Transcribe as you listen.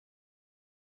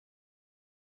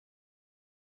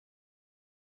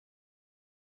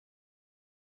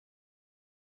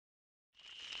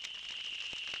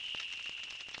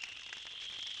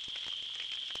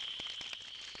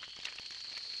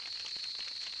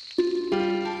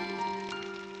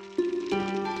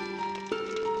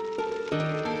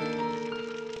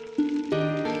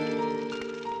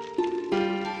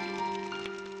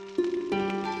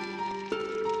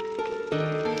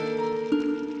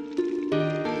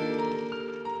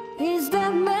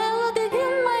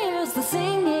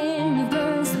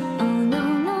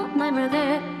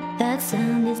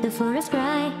forest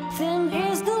cry. Thin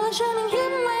is the light shining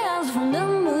in my eyes from the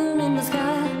moon in the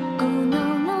sky. Oh no,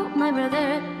 no, my brother,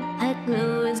 that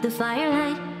glow is the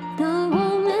firelight. The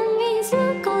woman we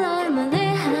circle our mother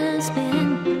has been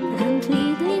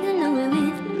completely done away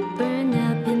with, burned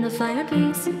up in the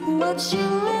fireplace. What she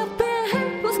left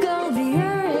behind was called the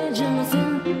original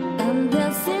sin, and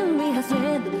the sin we have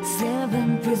fled,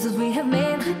 7 pieces we have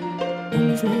made.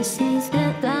 And this is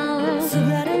the flower, so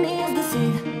rotten is the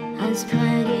seed, as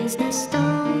pride is the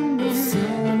stone, and so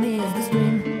is the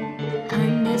spring,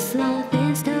 and this love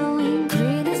is the wind,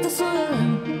 greed is the soil,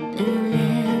 and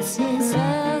this is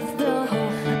of the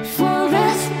whole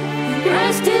forest.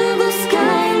 Rise to the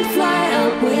sky and fly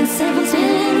up with 7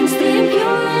 sins, the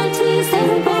impurities that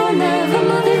were born of a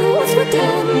mother who was for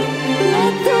them.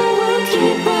 Let the world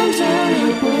keep on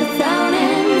turning without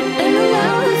end, and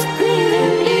allow us to live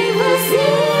in evil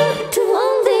sin to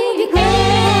one day be grand.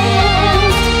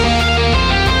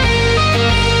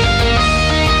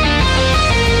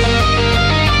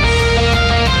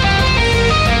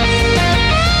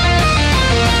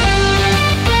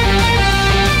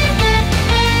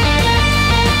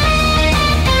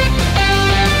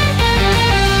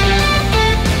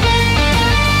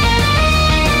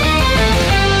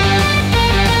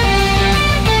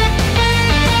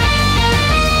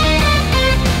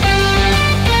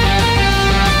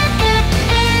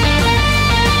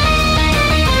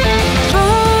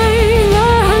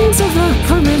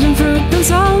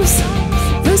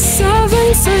 The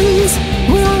 7 sins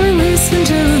will release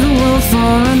into the world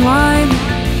far and wide.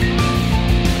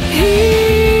 He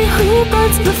who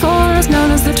guards the forest known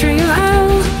as the Tree of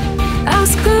Hell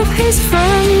asked of his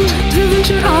friend to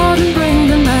venture out and bring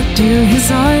them back to his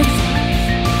side.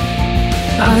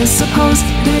 I suppose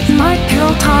it might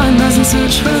kill time as I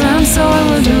search for them, so I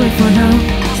will do it for now.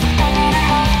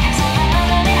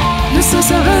 The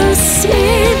sorceress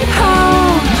need help.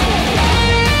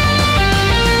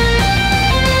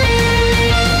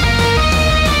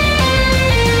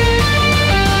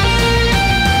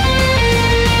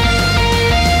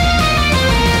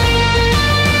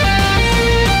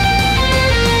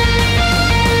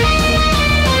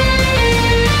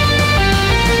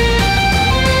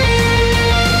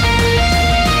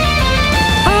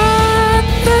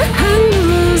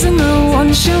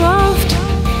 She loved.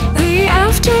 The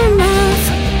aftermath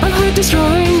of her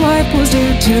destroying wife was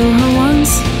due to her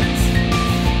once.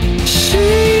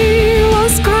 She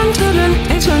was granted an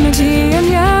eternity, and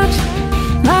yet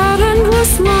that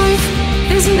endless life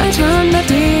is an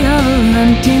eternity of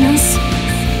emptiness.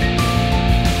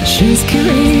 She's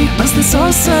curious, the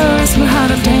sorceress who had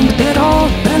obtained it all,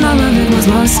 and all of it was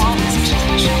lost.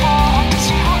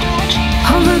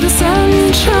 Over the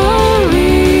centuries,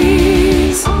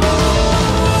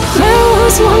 there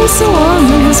was once a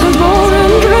woman whose hand bore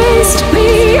and raised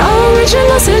the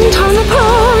original sin torn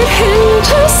apart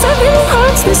into 7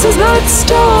 parts. This is that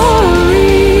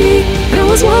story. There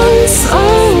was once a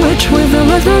witch with a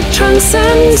light that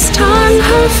transcends time,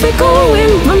 her fickle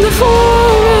wind from the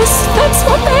forest. That's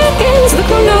what begins the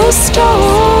Chrono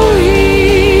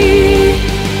story.